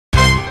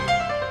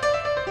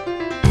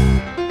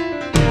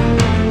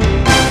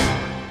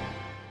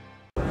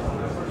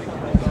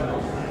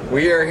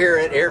We are here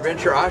at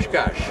AirVenture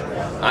Oshkosh.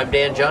 I'm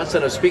Dan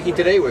Johnson. I'm speaking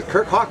today with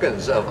Kirk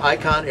Hawkins of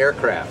Icon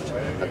Aircraft,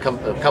 a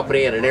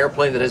company and an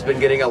airplane that has been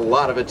getting a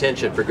lot of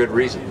attention for good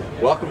reason.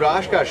 Welcome to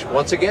Oshkosh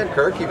once again,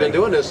 Kirk. You've been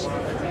doing this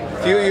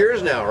a few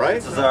years now, right?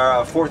 This is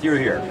our fourth year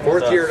here.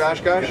 Fourth year at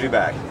Oshkosh? Good to be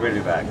back. Great to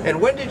be back.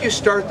 And when did you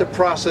start the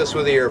process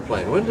with the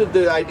airplane? When did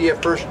the idea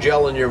first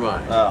gel in your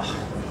mind?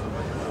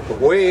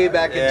 Way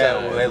back in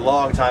time. A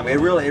long time.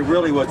 It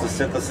really was the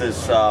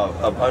synthesis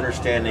of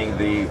understanding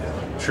the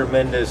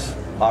tremendous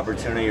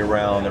opportunity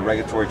around the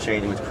regulatory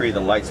change which created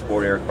the light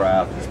sport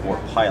aircraft and sport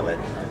pilot,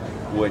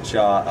 which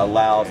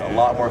allows a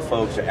lot more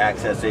folks to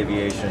access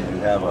aviation who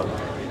have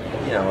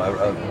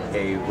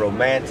a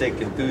romantic,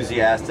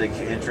 enthusiastic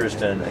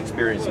interest in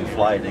experiencing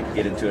flight and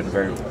get into it in a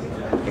very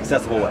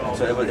accessible way.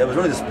 So it was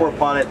really the sport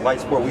pilot, light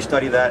sport. We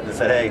studied that and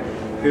said, hey,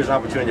 here's an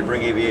opportunity to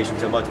bring aviation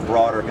to a much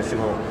broader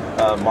consumer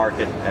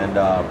market, and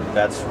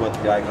that's what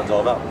the Icon's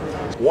all about.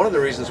 One of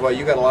the reasons why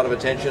you got a lot of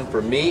attention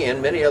from me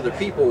and many other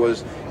people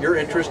was your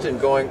interest in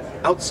going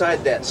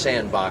outside that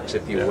sandbox,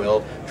 if you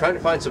will, trying to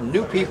find some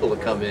new people to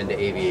come into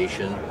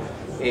aviation.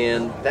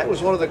 And that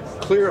was one of the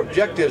clear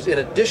objectives. In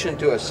addition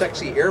to a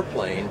sexy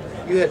airplane,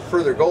 you had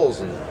further goals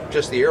than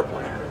just the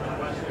airplane.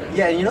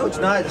 Yeah, you know, it's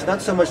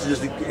not so much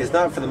it's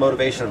not for the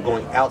motivation of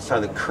going outside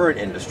the current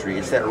industry.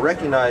 It's that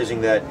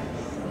recognizing that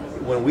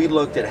when we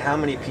looked at how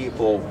many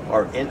people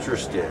are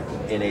interested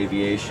in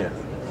aviation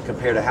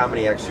compared to how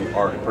many actually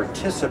are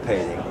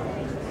participating,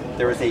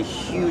 there is a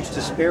huge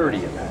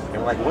disparity in that. And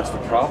we're like, what's the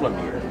problem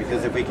here?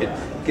 Because if we could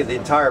get the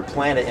entire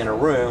planet in a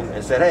room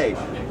and said, hey,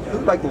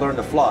 who'd like to learn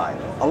to fly?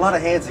 A lot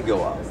of hands would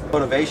go up.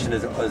 Motivation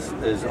is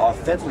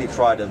authentically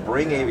try to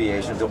bring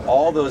aviation to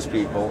all those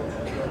people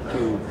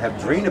who have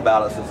dreamed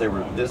about it since they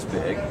were this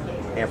big,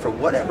 and for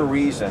whatever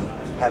reason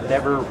have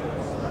never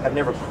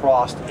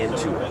crossed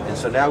into it. And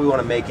so now we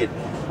want to make it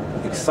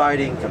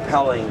exciting,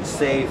 compelling,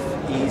 safe,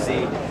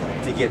 easy,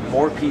 to get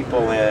more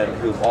people in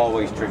who've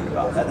always dreamed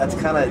about it.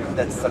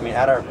 I mean,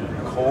 at our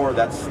core,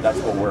 that's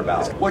what we're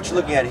about. What you're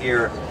looking at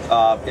here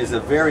is a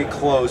very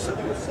close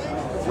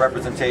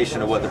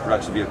representation of what the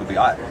production vehicle will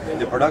be.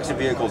 The production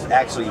vehicle is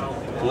actually,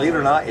 believe it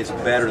or not, it's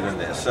better than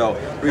this. So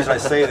the reason I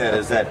say that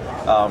is that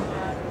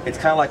it's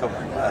kind of like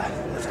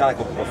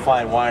a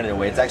fine wine in a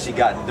way. It's actually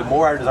got, the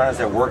more our designers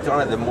have worked on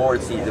it, the more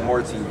it's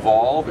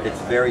evolved. It's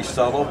very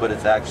subtle, but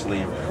it's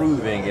actually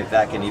improving, if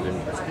that can even.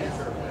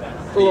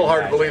 It's a little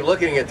hard to believe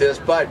looking at this,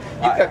 but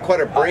you've got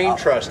quite a brain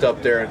trust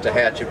up there in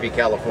Tehachapi,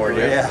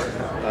 California.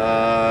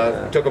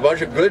 Yeah. Took a bunch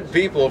of good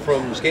people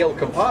from Scaled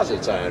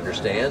Composites, I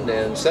understand,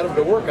 and set them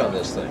to work on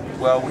this thing.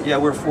 Well, yeah,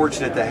 we're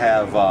fortunate to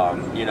have,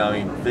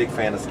 big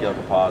fan of Scaled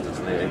Composites,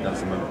 and they've done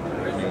some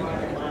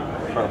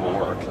incredible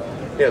work.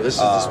 Yeah, this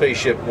is the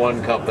Spaceship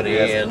One company,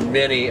 yes, and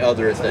many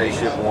other things.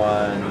 Spaceship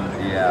One,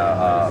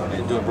 yeah,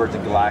 and doing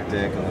Virgin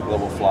Galactic and the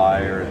Global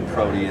Flyer and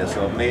Proteus,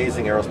 so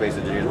amazing aerospace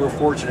engineers. We're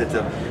fortunate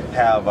to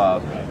have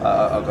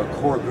a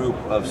core group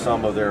of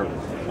some of their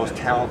most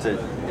talented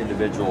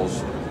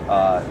individuals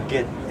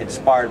get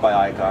inspired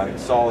by Icon,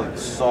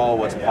 saw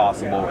what's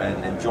possible,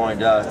 and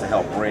joined us to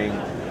help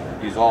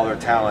use all their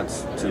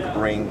talents to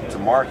bring to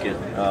market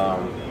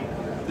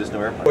this new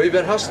airplane. Well, you've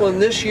been hustling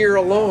this year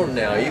alone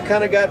now. You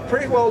kind of got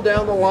pretty well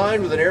down the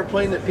line with an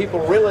airplane that people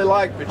really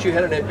liked, but you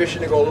had an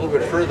ambition to go a little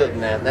bit further than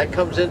that. And that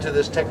comes into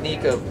this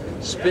technique of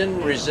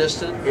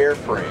spin-resistant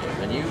airframe.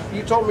 And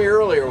you told me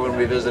earlier when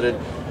we visited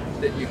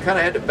that you kind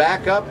of had to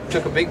back up,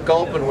 took a big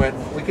gulp, and went,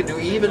 we can do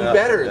even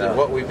better than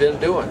what we've been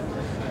doing.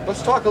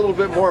 Let's talk a little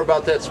bit more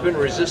about that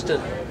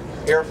spin-resistant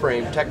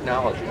airframe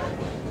technology.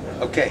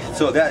 Okay,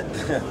 so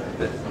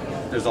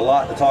there's a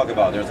lot to talk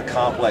about. There's a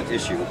complex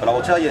issue, but I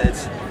will tell you,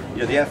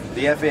 the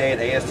FAA and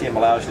ASTM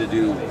allows you to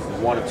do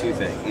one of two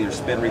things: either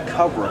spin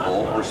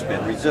recoverable or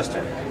spin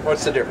resistant.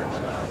 What's the difference?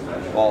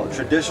 Well,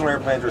 traditional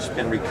airplanes are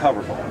spin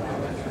recoverable.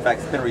 In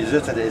fact, spin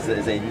resistant is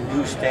a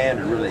new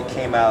standard. Really, it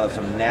came out of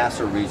some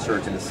NASA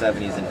research in the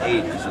 70s and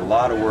 80s. There's a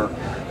lot of work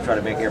to try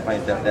to make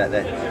airplanes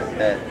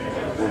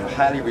that were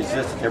highly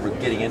resistant to ever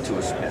getting into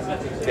a spin.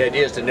 The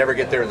idea is to never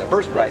get there in the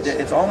first place. Right.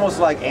 It's almost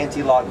like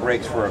anti-lock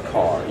brakes for a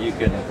car. You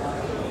can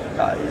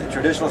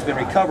traditional spin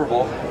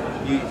recoverable.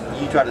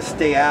 You try to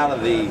stay out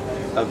of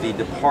the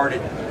departed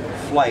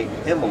flight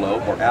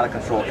envelope or out of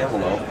control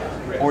envelope,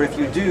 or if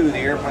you do, the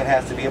airplane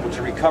has to be able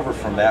to recover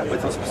from that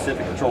with those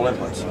specific control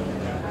inputs.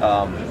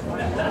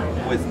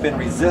 With spin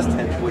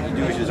resistant, what you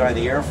do is you design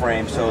the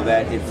airframe so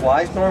that it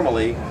flies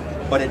normally,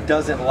 but it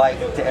doesn't like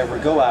to ever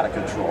go out of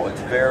control.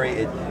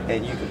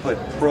 And you can put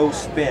pro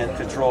spin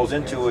controls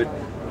into it,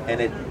 and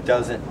it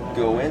doesn't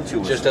go into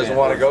it. It just doesn't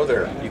want to go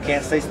there. You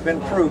can't say spin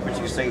proof, but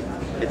you say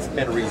it's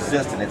spin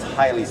resistant. It's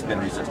highly spin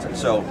resistant.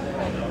 So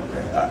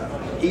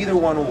either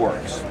one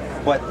works.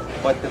 But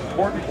the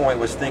important point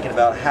was thinking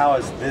about how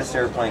is this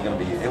airplane going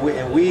to be used.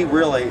 And we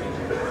really,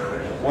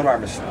 one of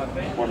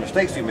our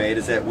mistakes we made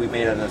is that we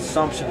made an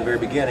assumption at the very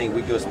beginning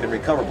we'd go spin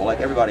recoverable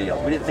like everybody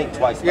else. We didn't think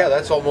twice about it. Yeah,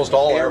 that's almost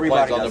all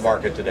airplanes on the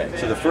market today.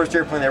 So the first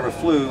airplane that ever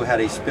flew had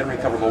a spin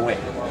recoverable wing.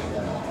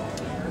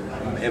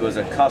 It was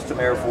a custom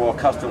airfoil,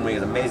 custom wing,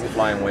 an amazing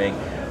flying wing.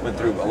 Went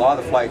through a lot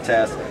of the flight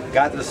tests,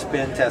 got to the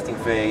spin testing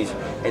phase,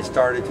 and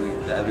started to,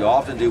 as we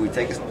often do, we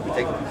take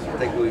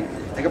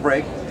a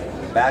break,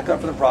 back up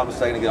from the problem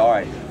second, and go, all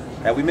right,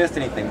 have we missed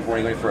anything before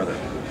we go any further?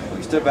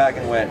 We stood back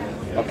and went,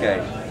 okay,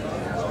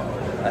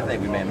 I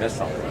think we may have missed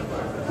something.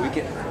 We're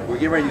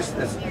getting ready to do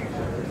this.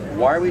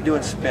 Why are we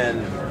doing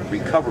spin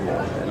recoverable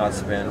and not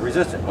spin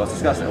resistant? Well, let's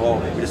discuss it. Well,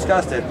 we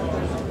discussed it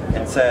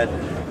and said,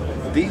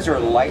 these are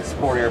light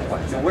sport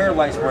airplanes. And where are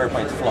light sport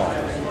airplanes flown?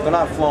 They're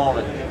not flown,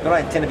 they're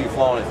not intended to be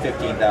flown at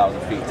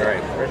 15,000 feet.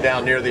 Right, they're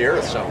down near the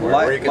earth somewhere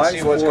where you can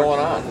see what's going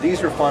on.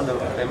 These are fun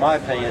to, in my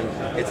opinion,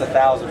 it's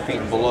 1,000 feet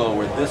and below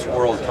where this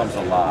world comes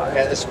alive.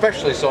 And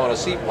especially so on a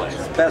seaplane.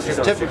 Especially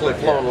They're typically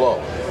flown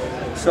low.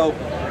 So,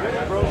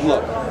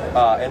 look,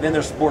 and then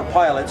there's sport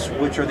pilots,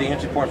 which are the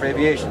entry point for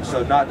aviation.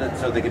 So not that,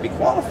 so they can be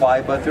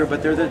qualified, but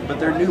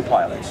they're new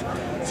pilots.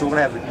 So we're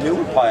going to have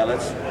newer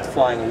pilots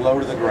flying low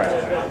to the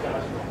ground.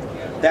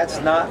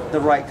 That's not the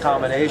right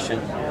combination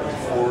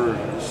for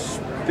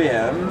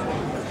spin,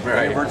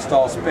 right. invert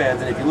stall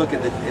spins. And if you look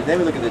at then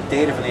we look at the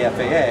data from the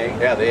FAA.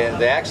 Yeah,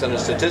 the accident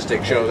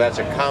statistics show that's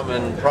a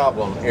common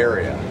problem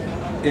area.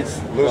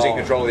 It's losing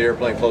control of the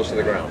airplane close to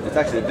the ground. It's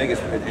actually the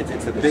biggest.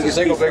 It's the biggest.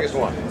 The biggest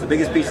one. It's the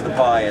biggest piece of the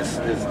pie is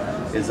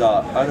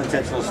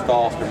unintentional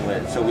stall spin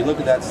lit. So we looked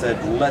at that and said,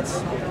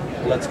 let's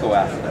go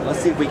after that. Let's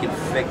see if we can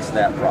fix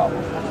that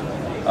problem.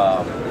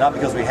 Not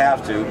because we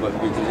have to, but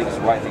we think it's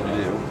the right thing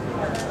to do.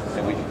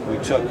 And we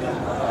took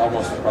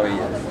almost probably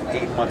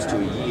 8 months to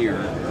a year.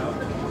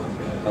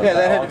 Yeah,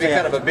 that had to be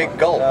kind of a big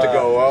gulp to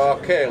go,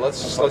 okay,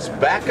 let's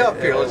back up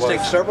here. Let's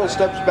take several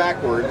steps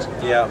backwards.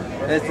 Yeah,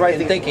 and it's right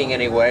in thinking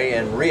anyway,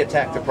 and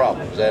reattack the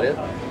problem. Is that it?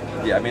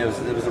 Yeah, I mean, it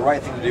was the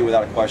right thing to do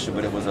without a question,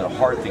 but it was a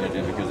hard thing to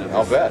do because it was,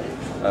 I'll bet.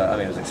 I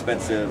mean, it was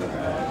expensive,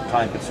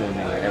 time-consuming,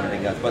 and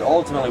everything else. But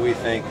ultimately, we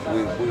think,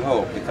 we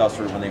hope the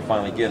customers, when they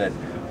finally get it,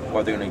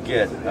 what they're going to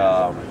get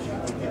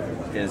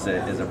is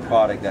a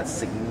product that's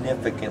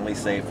significantly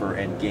safer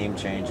and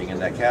game-changing in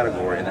that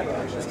category,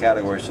 this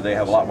category, so they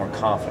have a lot more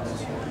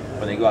confidence.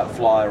 When they go out and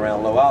fly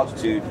around low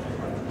altitude,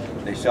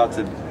 they shout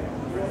to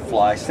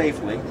fly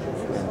safely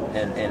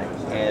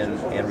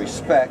and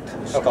respect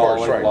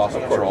stalling, right. loss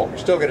of control. You're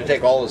still going to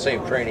take all the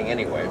same training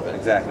anyway, but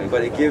exactly.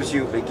 But it gives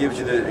you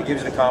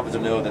the confidence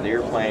to know that the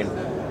airplane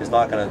is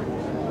not going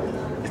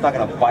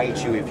to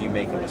bite you if you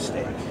make a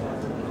mistake.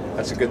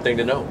 That's a good thing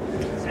to know.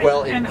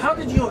 Well, and how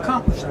did you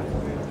accomplish that?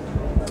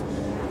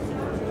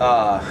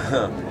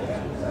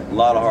 A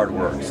lot of hard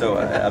work. So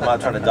I'm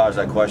not trying to dodge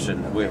that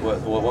question.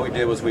 What we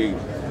did was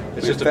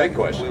it's just a big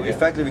question. We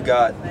effectively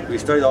we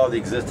studied all the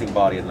existing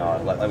body of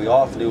knowledge. Like we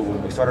often do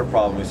when we start a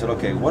problem, we said,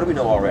 okay, what do we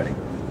know already?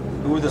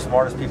 Who are the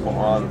smartest people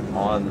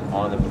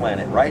on the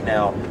planet right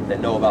now that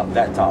know about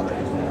that topic?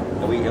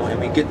 And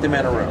we get them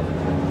in a room,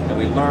 and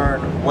we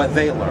learn what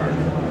they learn,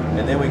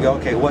 and then we go,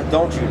 okay, what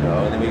don't you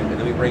know? And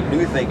then we bring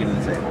new thinking to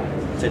the table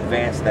to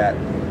advance that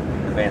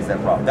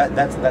problem.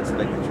 That's the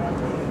big picture.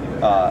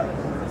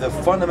 The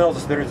fundamentals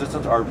of spin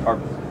resistance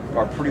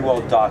are pretty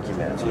well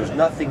documented. So there's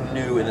nothing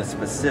new in the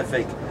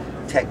specific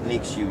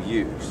techniques you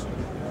use.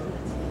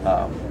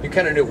 You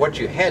kind of knew what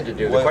you had to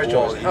do. The question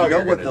was how you know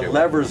you're what going to do the it.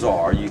 levers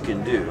are. You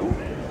can do,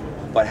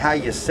 but how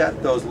you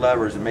set those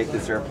levers and make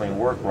this airplane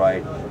work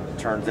right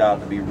turns out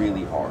to be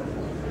really hard.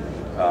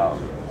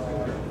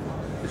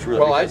 It's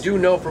really well, I do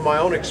know from my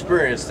own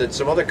experience that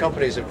some other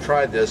companies have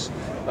tried this.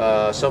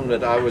 Some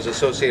that I was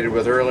associated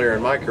with earlier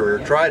in my career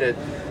tried it,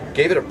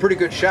 gave it a pretty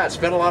good shot,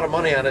 spent a lot of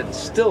money on it,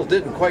 still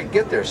didn't quite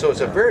get there. So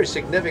it's a very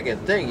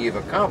significant thing you've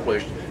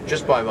accomplished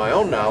just by my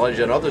own knowledge,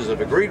 and others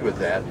have agreed with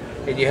that.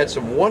 And you had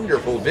some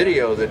wonderful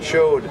video that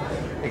showed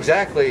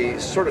exactly,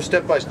 sort of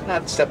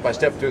not step by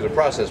step through the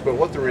process, but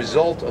what the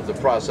result of the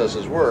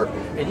processes were.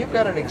 And you've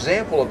got an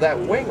example of that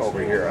wing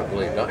over here, I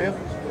believe, don't you?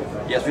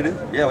 Yes, we do.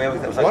 Yeah, we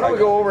have. Why don't we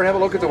go over and have a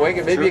look at the wing,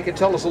 and maybe you can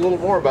tell us a little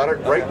more about it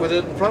right with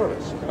it in front of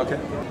us. Okay.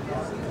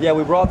 Yeah,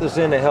 we brought this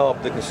in to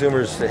help the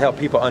consumers, to help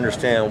people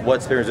understand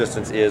what spin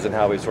resistance is and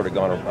how we've sort of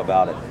gone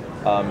about it.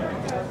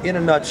 In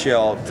a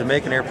nutshell, to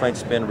make an airplane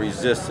spin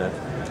resistant,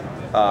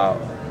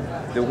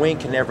 the wing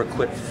can never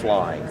quit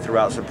flying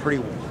throughout some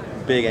pretty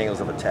big angles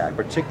of attack,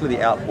 particularly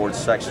the outboard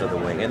section of the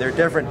wing. And there are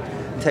different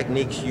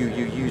techniques you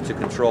use to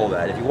control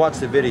that. If you watch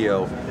the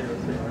video,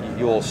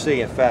 you'll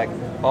see, in fact,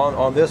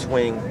 on this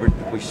wing,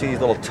 we see these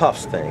little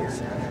tufts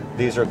things.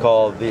 These are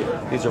called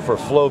these are for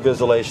flow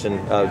visualization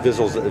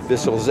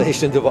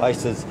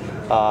devices.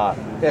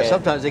 Yeah,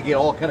 sometimes they get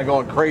all kind of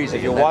going crazy.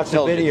 If you watch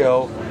the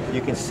video,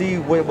 you can see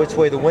which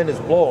way the wind is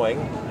blowing,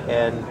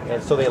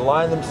 and so they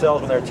align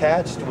themselves when they're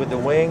attached with the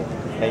wing.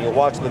 And you'll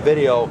watch the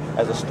video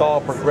as the stall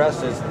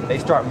progresses, they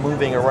start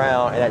moving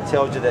around, and that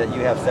tells you that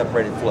you have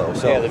separated flow.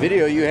 So yeah, the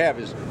video you have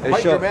is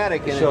quite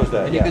dramatic, and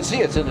you can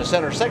see it's in the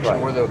center section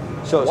where the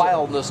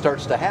wildness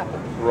starts to happen.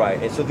 Right,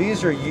 and so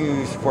these are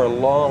used for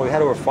we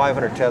had over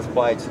 500 test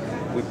flights.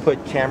 We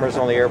put cameras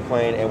on the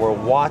airplane, and we're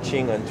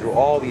watching, and through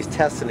all these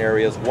test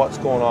scenarios, what's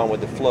going on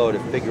with the flow to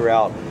figure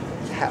out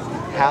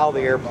how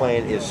the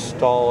airplane is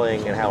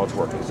stalling and how it's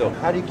working. So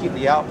how do you keep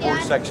the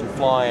outboard section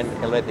flying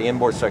and let the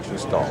inboard section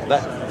stall?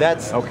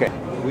 That's okay.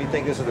 We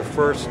think this is the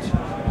first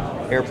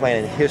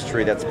airplane in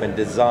history that's been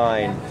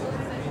designed.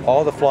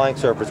 All the flying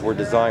surfaces were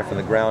designed from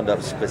the ground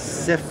up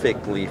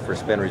specifically for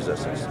spin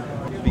resistance.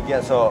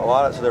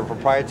 So they're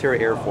proprietary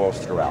airfoils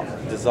throughout,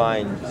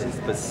 designed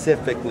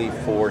specifically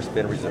for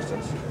spin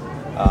resistance.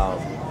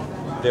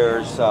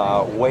 There's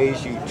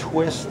ways you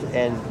twist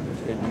and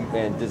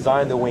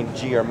design the wing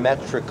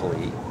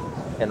geometrically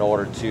in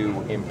order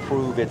to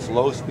improve its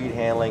low-speed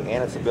handling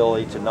and its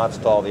ability to not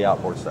stall the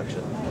outboard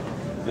section.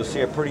 You'll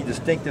see a pretty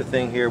distinctive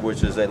thing here,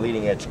 which is a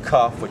leading edge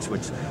cuff,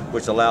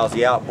 which allows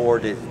the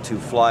outboard to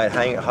fly at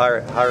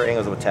higher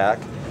angles of attack.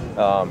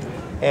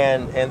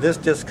 And this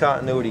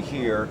discontinuity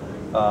here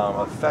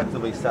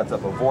effectively sets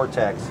up a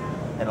vortex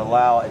and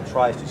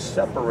tries to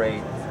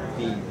separate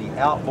the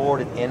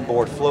outboard and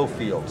inboard flow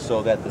field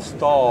so that the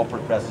stall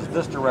progresses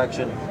this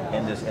direction,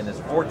 and this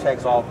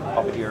vortex up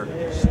here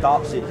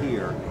stops it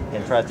here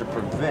and tries to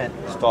prevent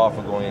stall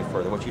from going any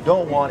further. What you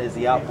don't want is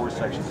the outboard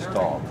section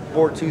stall.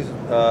 Or two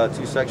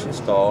section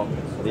stall.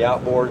 The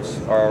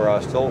outboards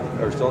are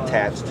still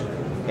attached,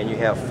 and you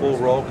have full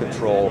roll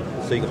control,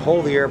 so you can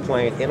hold the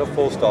airplane in a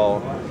full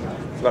stall.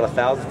 It's about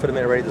 1,000 foot a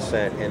minute rate of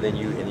descent, and then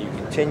you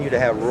continue to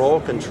have roll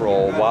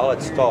control while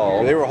it's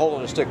stalled. They were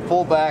holding the stick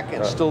full back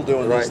and still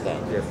doing this thing.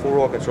 Yeah, full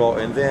roll control,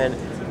 and then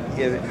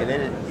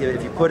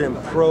if you put in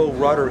pro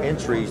rudder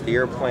entries, the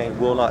airplane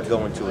will not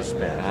go into a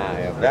spin.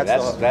 Yeah. That's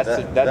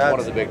one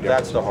of the big differences.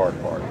 That's the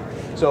hard part.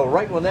 So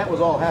right when that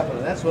was all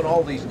happening, that's when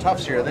all these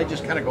toughs here, they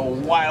just kind of go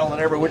wild in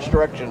every which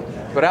direction.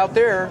 But out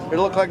there, it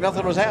looked like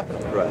nothing was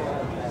happening. Right.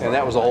 And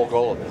that was the whole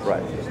goal of it.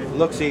 Right. It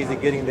looks easy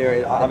getting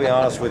there. I'll be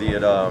honest with you.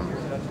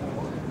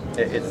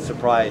 It's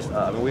surprised.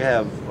 I mean,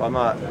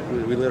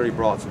 we literally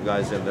brought some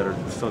guys in that are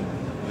some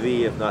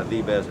if not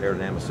the best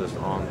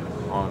aerodynamicists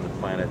on the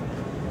planet,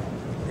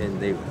 and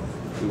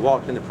we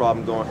walked in the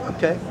problem going,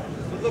 okay,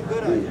 look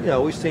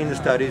good. We've seen the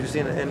studies, we've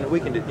seen it, and we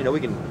can.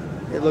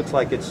 It looks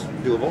like it's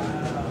doable.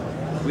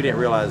 We didn't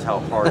realize how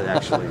hard it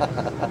actually.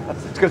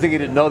 It's a good thing you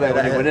didn't know that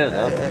when you went in.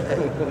 Huh?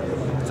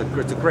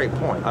 It's a great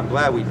point. I'm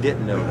glad we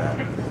didn't know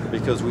that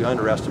because we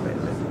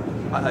underestimated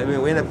it. I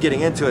mean, we ended up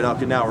getting into it. Up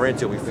to now we're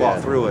into it. We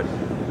fought through it.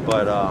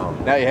 But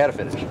now you had to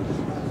finish.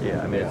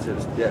 Yeah, I mean,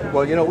 it's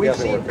well, we've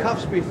seen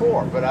cuffs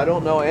before, but I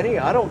don't know any.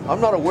 I'm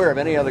not aware of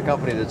any other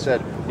company that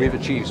said we've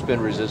achieved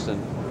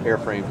spin-resistant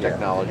airframe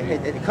technology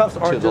and cuffs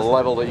aren't to the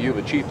level that you've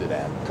achieved it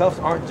at. Cuffs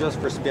aren't just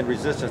for spin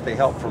resistance; they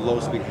help for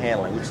low-speed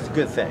handling, which is a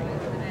good thing.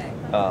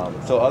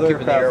 So other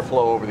keeping the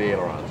airflow over the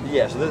ailerons.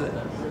 Yeah, so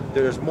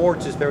there's more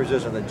to spin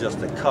resistance than just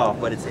the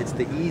cuff, but it's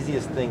the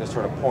easiest thing to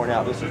sort of point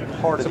out. This is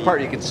part of the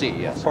part you can see.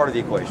 Yes, part of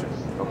the equation.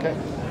 Okay,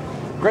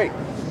 great.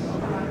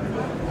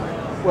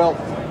 Well,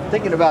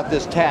 thinking about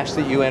this task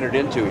that you entered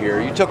into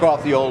here, you took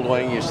off the old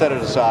wing, you set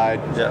it aside,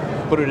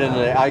 put it in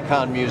the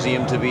Icon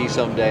Museum to be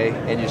someday,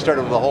 and you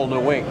started with a whole new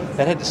wing.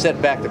 That had to set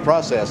back the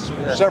process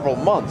several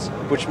months,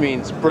 which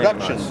means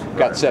production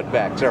got set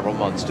back several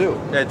months too.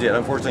 It did,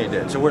 unfortunately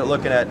it did. So we're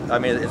looking at, I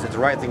mean, it's the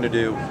right thing to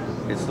do.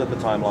 It's slipped the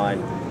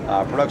timeline.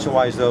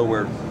 Production-wise though,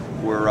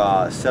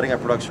 we're setting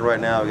up production right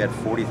now. We got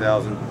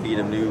 40,000 feet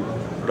of new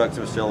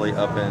production facility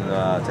up in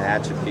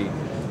Tehachapi.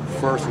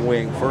 First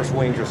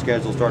wings are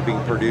scheduled to start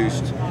being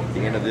produced at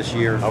the end of this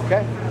year.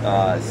 Okay.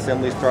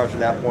 Assembly starts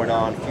from that point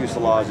on.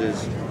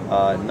 Fuselages,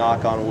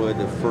 knock on wood,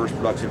 the first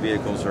production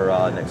vehicles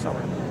are next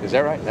summer. Is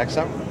that right? Next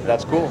summer?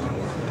 That's cool.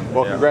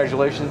 Well,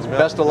 congratulations.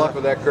 Best of luck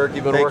with that, Kirk.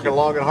 You've been working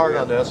long and hard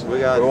on this. We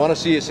want to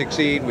see you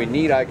succeed. We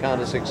need Icon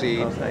to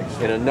succeed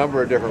in a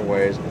number of different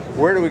ways.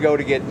 Where do we go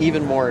to get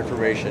even more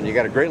information? You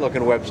got a great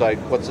looking website.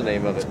 What's the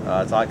name of it?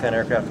 It's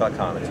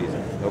iconaircraft.com. It's easy.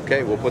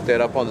 Okay, we'll put that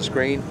up on the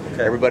screen.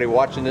 Okay. Everybody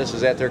watching this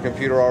is at their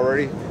computer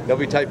already. They'll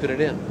be typing it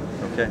in.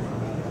 Okay.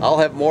 I'll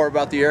have more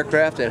about the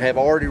aircraft and have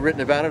already written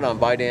about it on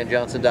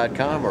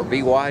bydanjohnson.com or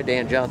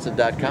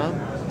bydanjohnson.com.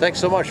 Thanks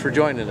so much for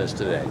joining us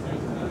today.